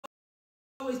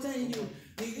always telling you,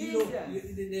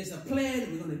 there's a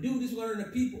plan, we're going to do this, we're going to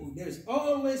the people. There's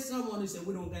always someone who said,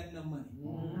 we don't got enough money.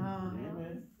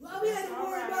 All we had to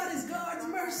worry about is God's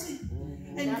mercy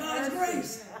and God's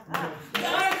grace.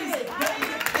 God is, as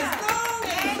long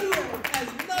as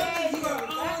you are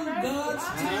on God's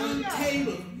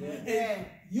timetable, and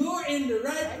you're in the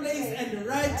right place at the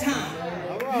right time,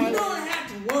 you don't have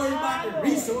to worry about the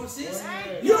resources.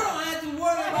 You don't have to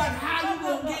worry about how you're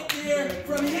going to get there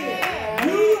from here.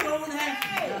 You don't have to.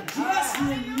 Just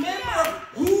remember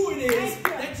who it is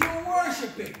that you're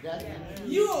worshiping.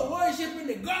 You are worshiping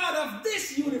the God of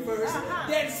this universe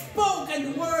that spoke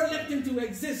and the word leapt into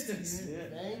existence.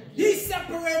 He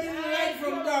separated the light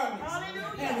from darkness.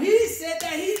 And he said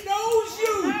that he knows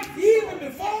you even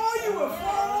before you were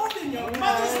formed in your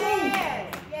mother's womb.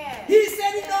 He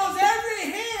said he knows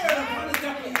every hair upon the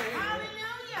top of your head.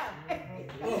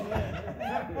 Well,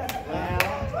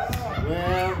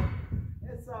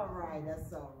 that's all right.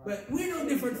 That's all right. But we're no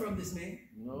different from this man.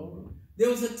 No. There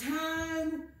was a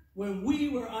time when we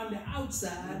were on the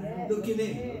outside looking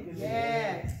in.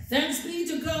 Thanks be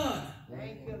to God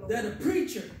that a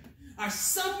preacher or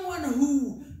someone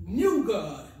who knew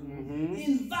God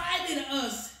invited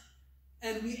us,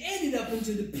 and we ended up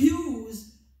into the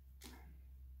pews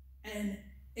and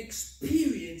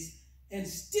experienced and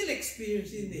still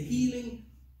experiencing the healing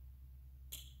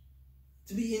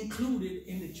to be included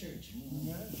in the church.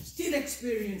 Still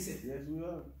experience it. Yes, we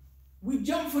are. We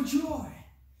jump for joy.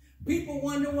 People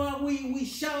wonder why we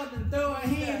shout and throw our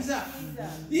hands up.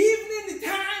 Even in the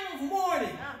time of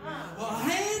mourning, our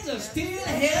hands are still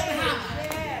held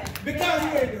high because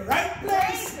we're in the right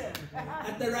place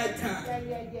at the right time.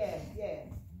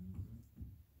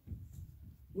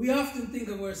 We often think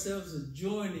of ourselves as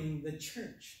joining the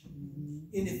church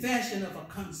in the fashion of a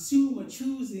consumer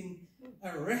choosing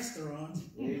a restaurant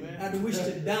at which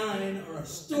to dine or a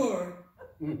store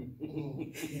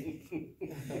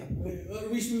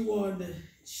which we want to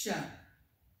shop.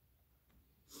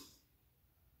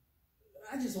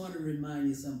 I just want to remind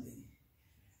you something,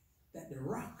 that the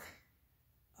rock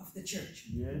of the church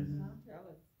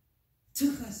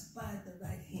took us by the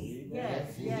right hand,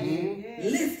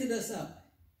 lifted us up,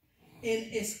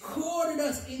 and escorted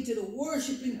us into the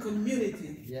worshiping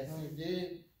community. Yes, he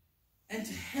did. And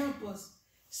to help us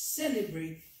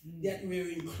celebrate that we're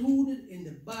included in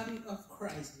the body of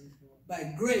Christ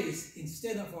by grace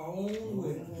instead of our own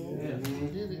will.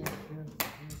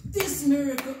 This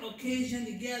miracle occasioned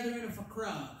the gathering of a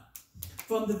crowd.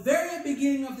 From the very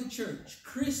beginning of the church,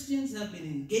 Christians have been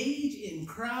engaged in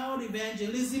crowd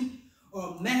evangelism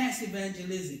or mass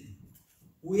evangelism.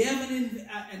 We have an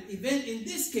event, in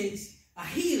this case, a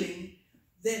healing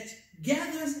that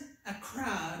gathers a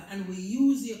crowd, and we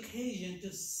use the occasion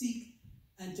to seek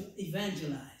and to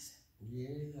evangelize.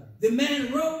 The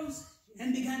man rose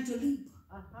and began to leap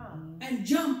and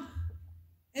jump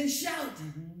and shout,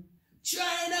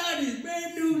 trying out his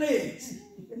brand new legs.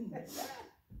 You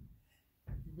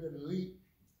better leap.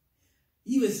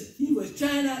 He was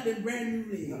trying out them brand new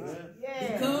legs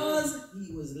because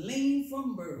he was lame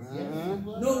from birth.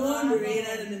 No wonder it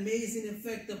had an amazing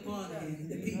effect upon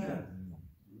the people.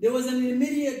 There was an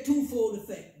immediate twofold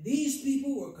effect. These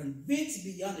people were convinced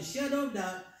beyond a shadow of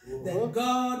doubt that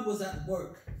God was at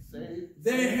work.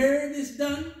 They heard this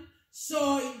done,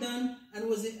 saw it done, and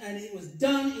it was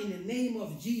done in the name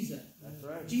of Jesus. That's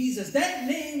right. Jesus, that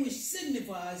name which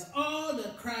signifies all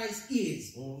that Christ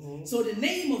is. So the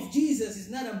name of Jesus is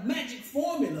not a magic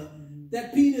formula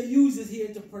that Peter uses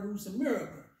here to produce a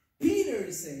miracle. Peter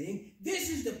is saying, this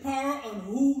is the power on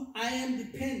whom I am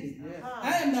dependent.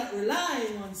 I am not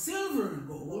relying on silver and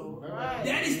gold.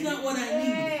 That is not what I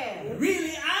need.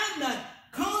 Really, I'm not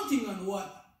counting on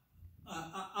what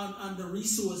on the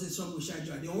resources from which I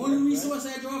draw. The only resource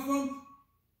I draw from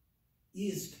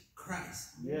is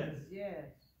Christ.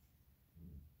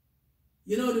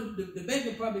 You know, the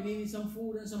beggar probably needed some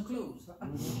food and some clothes.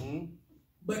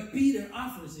 But Peter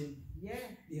offers him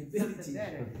the ability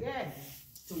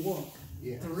to walk,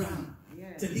 to run,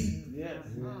 to leap.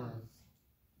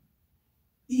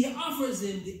 He offers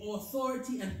him the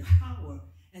authority and power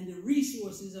and the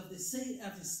resources of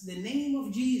the name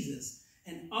of Jesus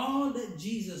and all that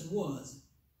Jesus was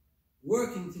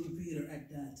working through Peter at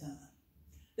that time.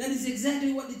 That is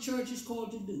exactly what the church is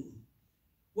called to do.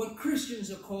 What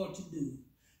Christians are called to do.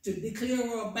 To declare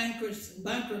our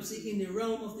bankruptcy in the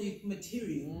realm of the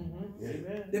material.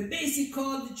 The basic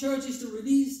call of the church is to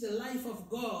release the life of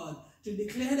God, to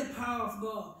declare the power of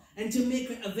God, and to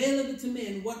make available to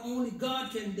men what only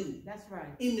God can do. That's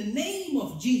right. In the name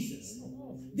of Jesus.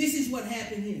 This is what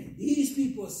happened here. These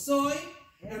people saw it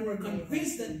and were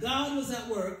convinced that God was at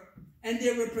work, and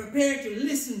they were prepared to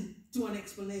listen to an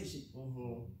explanation.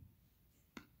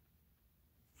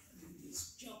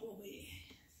 Just jump over here.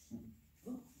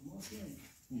 Oh,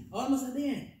 almost at the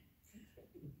end.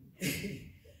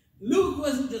 Luke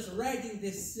wasn't just writing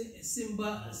this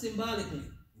symbolically.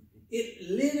 It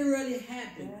literally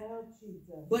happened.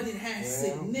 But it has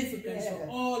significance for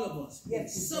all of us. It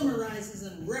summarizes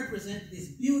and represents this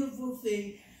beautiful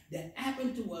thing that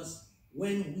happened to us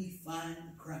when we find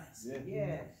Christ.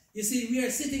 You see, we are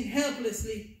sitting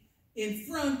helplessly in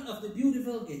front of the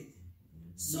beautiful gate,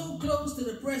 so close to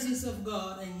the presence of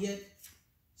God and yet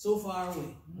so far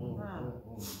away.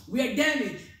 We are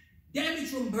damaged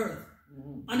from birth,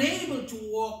 unable to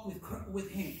walk with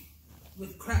Him,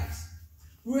 with Christ.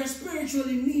 We're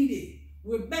spiritually needy.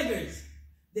 We're beggars.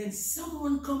 Then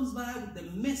someone comes by with the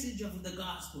message of the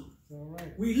gospel.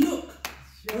 We look,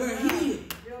 we're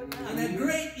healed, and a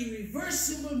great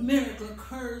irreversible miracle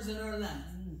occurs in our life.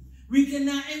 We can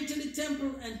now enter the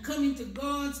temple and come into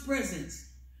God's presence.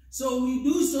 So we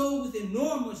do so with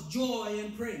enormous joy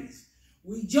and praise.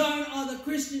 We join other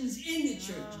Christians in the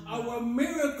church. Our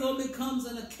miracle becomes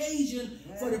an occasion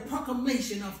for the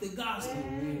proclamation of the gospel.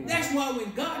 That's why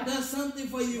when God does something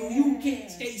for you, you can't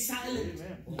stay silent.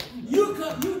 You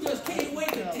just can't wait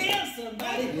to tell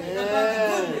somebody about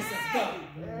the goodness of God.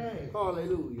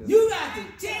 Hallelujah. You got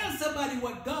to tell somebody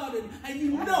what God is, and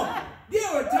you know,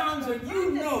 there are times when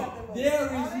you know there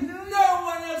is no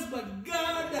one else but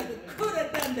God that could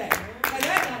have done that. And I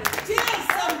got to tell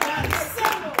somebody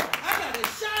something. I got to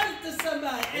shout it to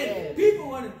somebody, and people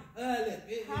want to,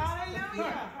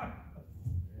 hallelujah.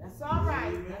 That's all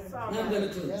right. That's all right. I'm going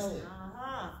to close.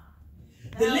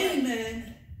 The lame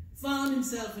man found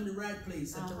himself in the right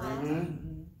place at the right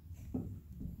time.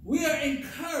 We are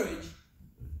encouraged,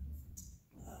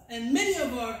 and many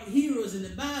of our heroes in the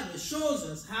Bible shows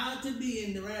us how to be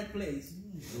in the right place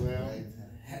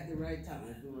at the right time.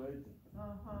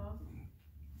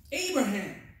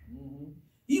 Abraham,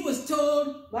 he was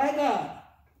told by God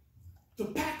to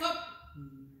pack up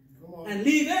and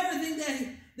leave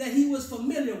everything that he was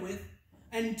familiar with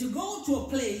and to go to a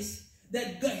place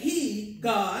that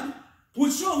God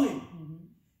would show him.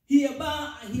 He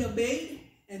obeyed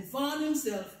and found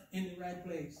himself in the right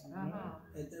place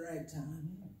at the right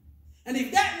time. And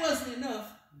if that wasn't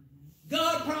enough,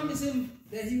 God promised him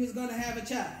that he was going to have a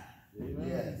child.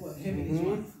 Well, him and his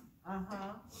wife.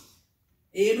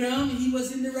 Abraham, he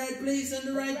was in the right place at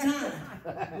the right time.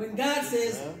 When God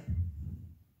says,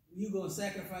 you're going to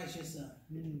sacrifice your son.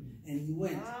 And he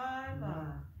went.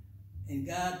 And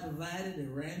God provided a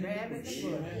ram in the bush.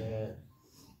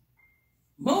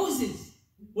 Moses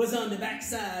was on the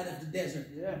backside of the desert.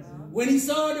 When he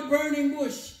saw the burning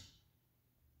bush,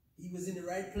 he was in the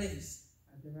right place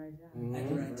at the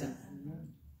right time.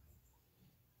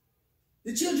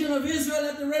 The children of Israel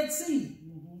at the Red Sea,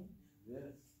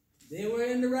 they were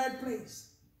in the right place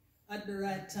at the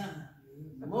right time.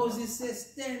 Moses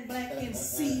says, stand back and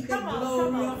see the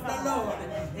glory of the Lord.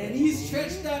 And he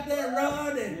stretched out that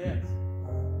rod,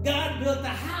 and God built a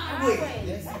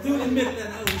highway through the middle of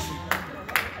the ocean.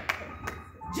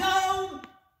 Job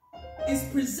is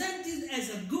presented as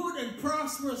a good and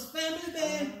prosperous family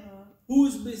man who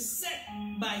is beset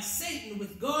by Satan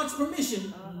with God's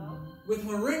permission with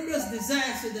horrendous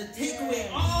disaster that take away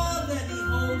all that he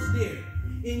holds dear,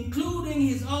 including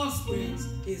his offspring,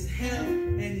 his health,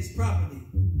 and his property.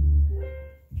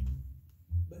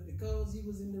 But because he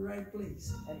was in the right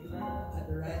place at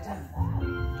the right time.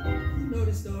 You know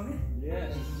the story?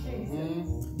 Yes.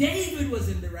 David was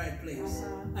in the right place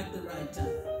at the right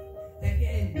time.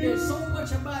 And there's so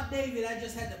much about David, I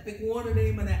just had to pick one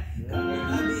name, and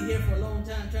I'll be here for a long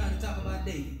time trying to talk about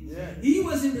David. Yeah. He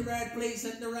was in the right place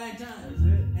at the right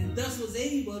time, and thus was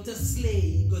able to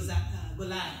slay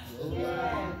Goliath.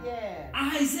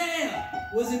 Isaiah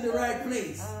was in the right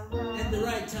place at the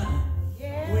right time.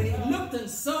 When he looked and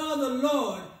saw the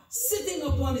Lord sitting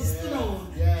upon his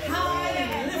throne, high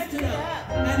and lifted up,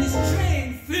 and his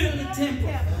train filled the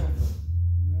temple.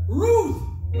 Ruth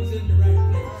was in the right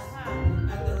place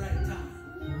at the right time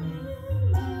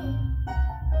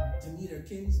to meet her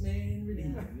kinsman and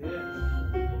redeemer.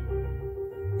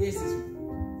 Here's this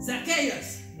one.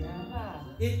 Zacchaeus.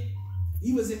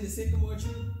 He was in the sycamore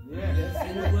tree.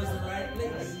 And it was the right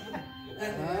place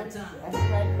at the right time.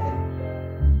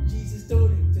 Jesus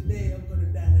told him, today I'm going to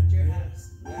dine at your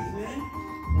house. Amen.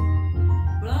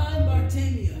 Blind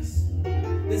Bartimaeus,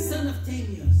 the son of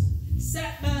Timaeus,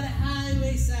 sat by the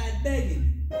highway side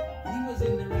begging. He was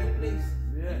in the right place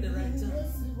at the right time.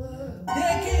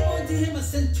 There came unto him a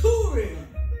centurion.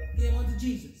 Came unto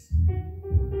Jesus.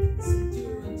 The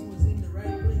centurion was in the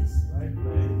right place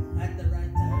at the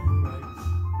right time.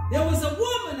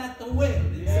 the well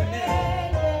in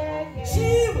Samaria.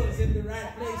 She was in the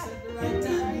right place at the right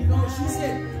time. You know, she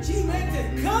said, she went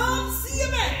to come see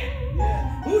a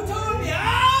man who told me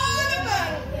all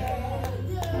about it.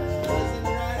 She was in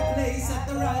the right place at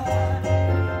the right time.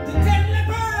 The 10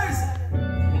 lepers,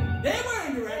 they were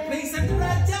in the right place at the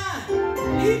right time.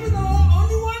 Even though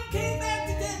only one came back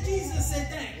to that, Jesus said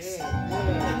thanks.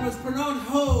 And was pronounced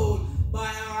whole by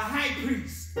our high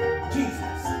priest,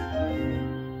 Jesus.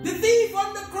 The thief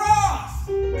on the cross.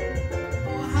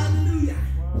 Oh, hallelujah.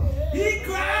 He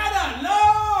cried out,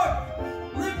 Lord,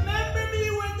 remember me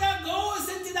when thou goest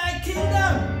into thy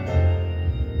kingdom.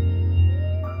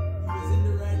 He was in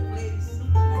the right place at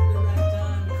the right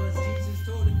time because Jesus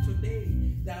told him today,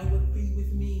 thou wilt be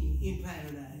with me in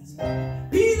paradise.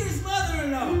 Peter's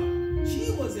mother-in-law,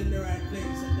 she was in the right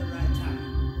place at the right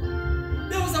time.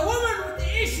 There was a woman with the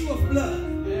issue of blood.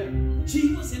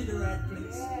 She was in the right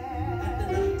place at the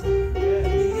right time.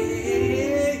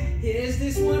 Here's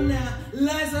this one now,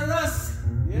 Lazarus.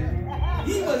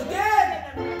 He was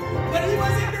dead, but he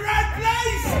was in the right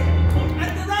place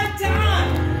at the right time.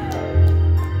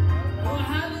 Oh,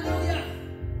 hallelujah.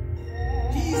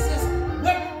 Jesus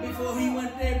wept before he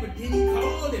went there, but then he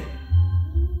called him.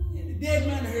 And the dead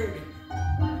man heard him.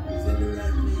 He was in the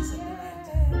right place at the right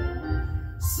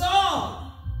time. Saul,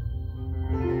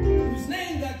 whose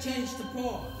name got changed to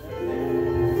Paul.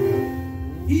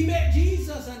 He met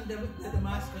Jesus on the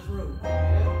Damascus Road.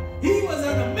 He was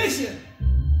on a mission.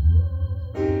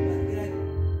 But God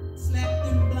slapped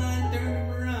him blind, turned him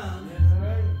around.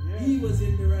 He was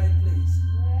in the right place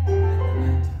at the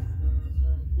right time.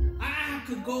 I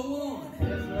could go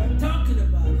on talking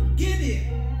about it.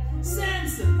 Gideon,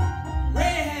 Samson,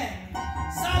 Rahab,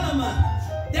 Solomon,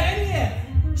 Daniel,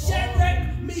 Shadrach,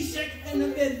 Meshach, and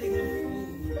Abednego.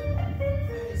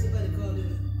 Somebody called it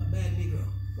a bad Negro.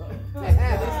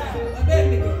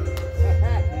 Abednego.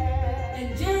 And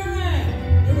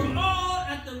Jeremiah, they were all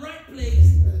at the right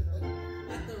place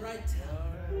at the right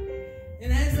time.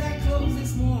 And as I close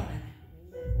this morning,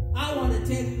 I want to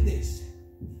tell you this.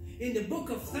 In the book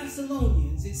of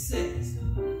Thessalonians, it says,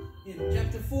 in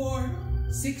chapter 4,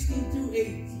 16 through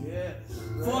 18,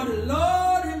 for the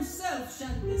Lord himself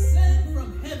shall descend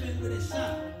from heaven with a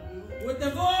shout, with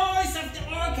the voice of the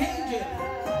archangel,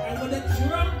 and with the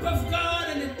trump of God,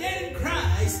 and the dead in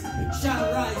Christ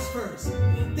shall rise first.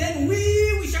 Then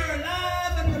we which are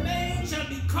alive and remain shall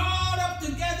be caught up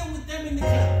together with them in the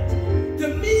clouds, to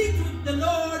meet with the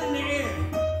Lord in the air.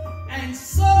 And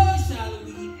so shall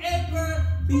we ever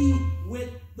be with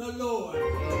the Lord.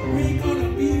 We're going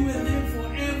to be with him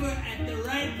forever at the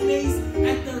right place,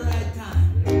 at the right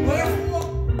time. Wherefore,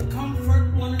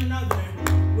 comfort one another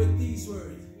with these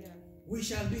words. We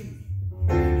shall be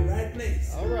in the right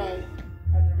place. All right.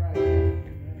 At the right time.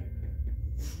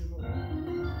 I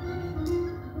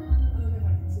don't know if I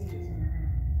can say this.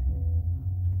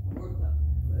 I worked up.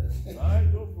 All right,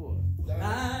 go for it.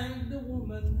 Like the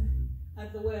woman at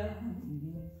the well,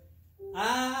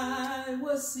 I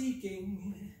was seeking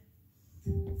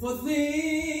for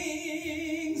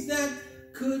things that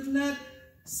could not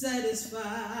satisfy.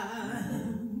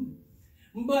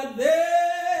 But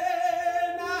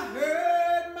then I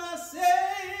heard my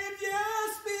Savior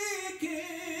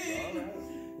speaking,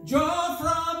 draw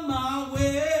from my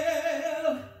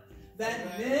well that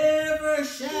never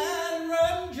shall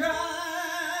run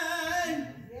dry.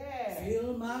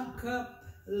 Fill my cup,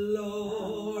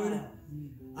 Lord.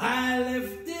 I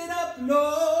lift it up,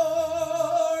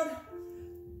 Lord.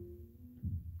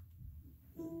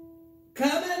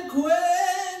 Come and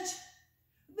quench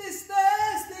this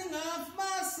thirsting of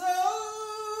my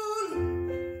soul.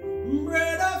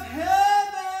 Bread of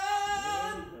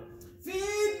heaven,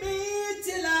 feed me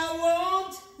till I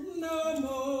want no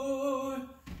more.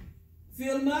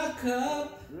 Fill my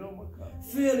cup,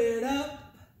 fill it up,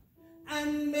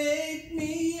 and make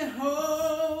me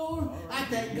whole. I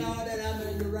thank God that I'm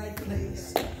in the right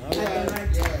place at the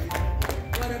right time.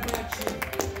 What about you?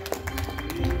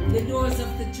 The doors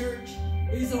of the church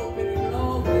is open and will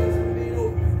always remain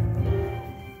open.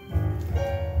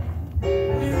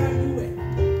 Where are you at?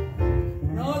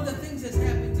 And all the things that's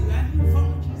happened to you, have you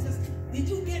found Jesus? Did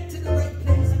you get to the right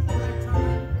place at the right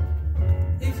time?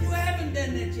 If you haven't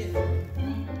done that yet,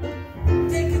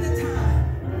 take the time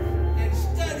and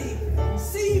study and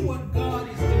see what God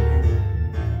is doing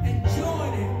and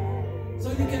join Him so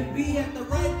you can be at the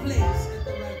right place at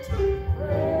the right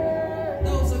time.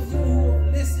 Those of you who have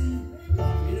listened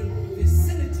in the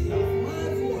vicinity of my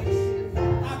voice,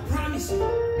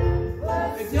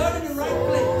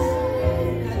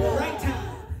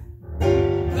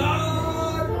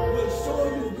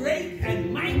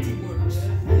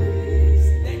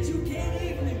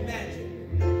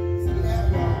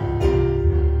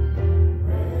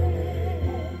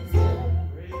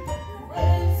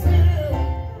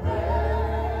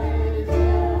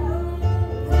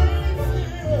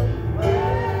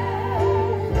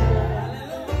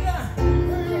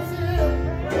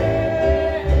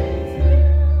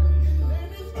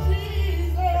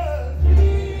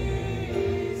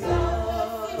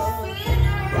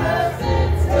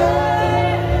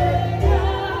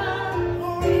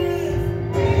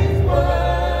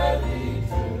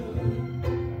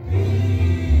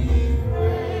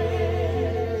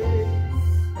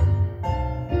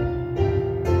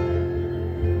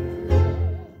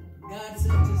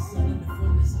 sent his son in the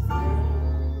fullness of time.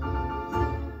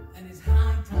 And it's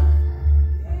high time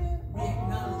we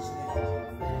acknowledge that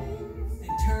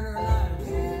and turn our lives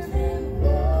over to him.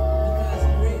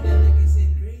 Because great, and like I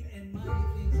said, great and mighty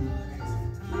things God has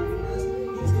in time for us.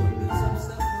 He's going to do some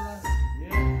stuff for us.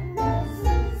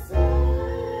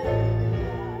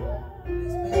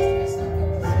 This pastor has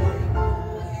something to say.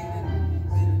 Go ahead and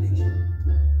benediction.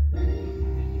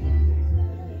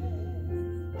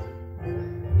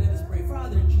 Let us pray.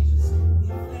 Father, in Jesus' name, we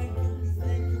thank you, we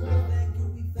thank you, we thank you,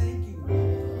 we thank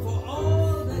you for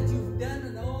all that you've done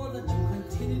and all that you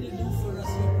continue to do for us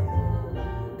here.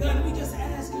 God, we just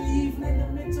ask you, even in the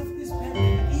midst of this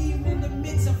pandemic, even in the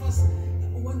midst of us,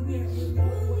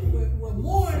 when we're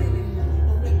mourning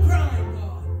and we're crying,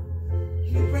 God,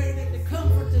 we pray that the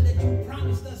comforter that you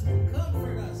promised us will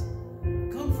comfort us.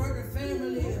 Comfort the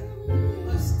family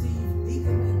of Steve,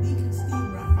 Deacon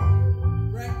Steve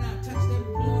right now. Touch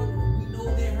them, Lord. We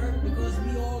know they're hurt because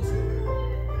we also hurt.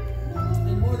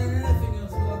 And more than anything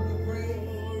else, Lord, we pray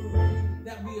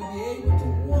that we will be able to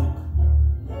walk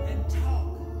and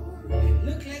talk and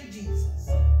look like Jesus.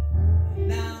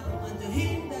 Now, unto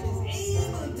him that is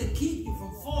able to keep you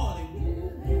from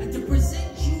falling and to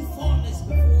present you faultless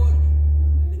before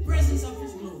the presence of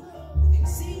his glory with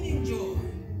exceeding joy.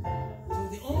 To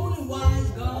the only wise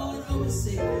God, our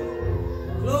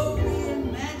Savior, glory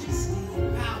and majesty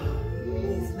and power,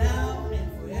 both now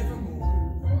and forevermore.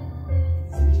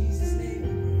 It is in Jesus' name we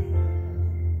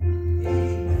pray.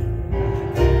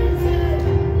 Amen. Amen.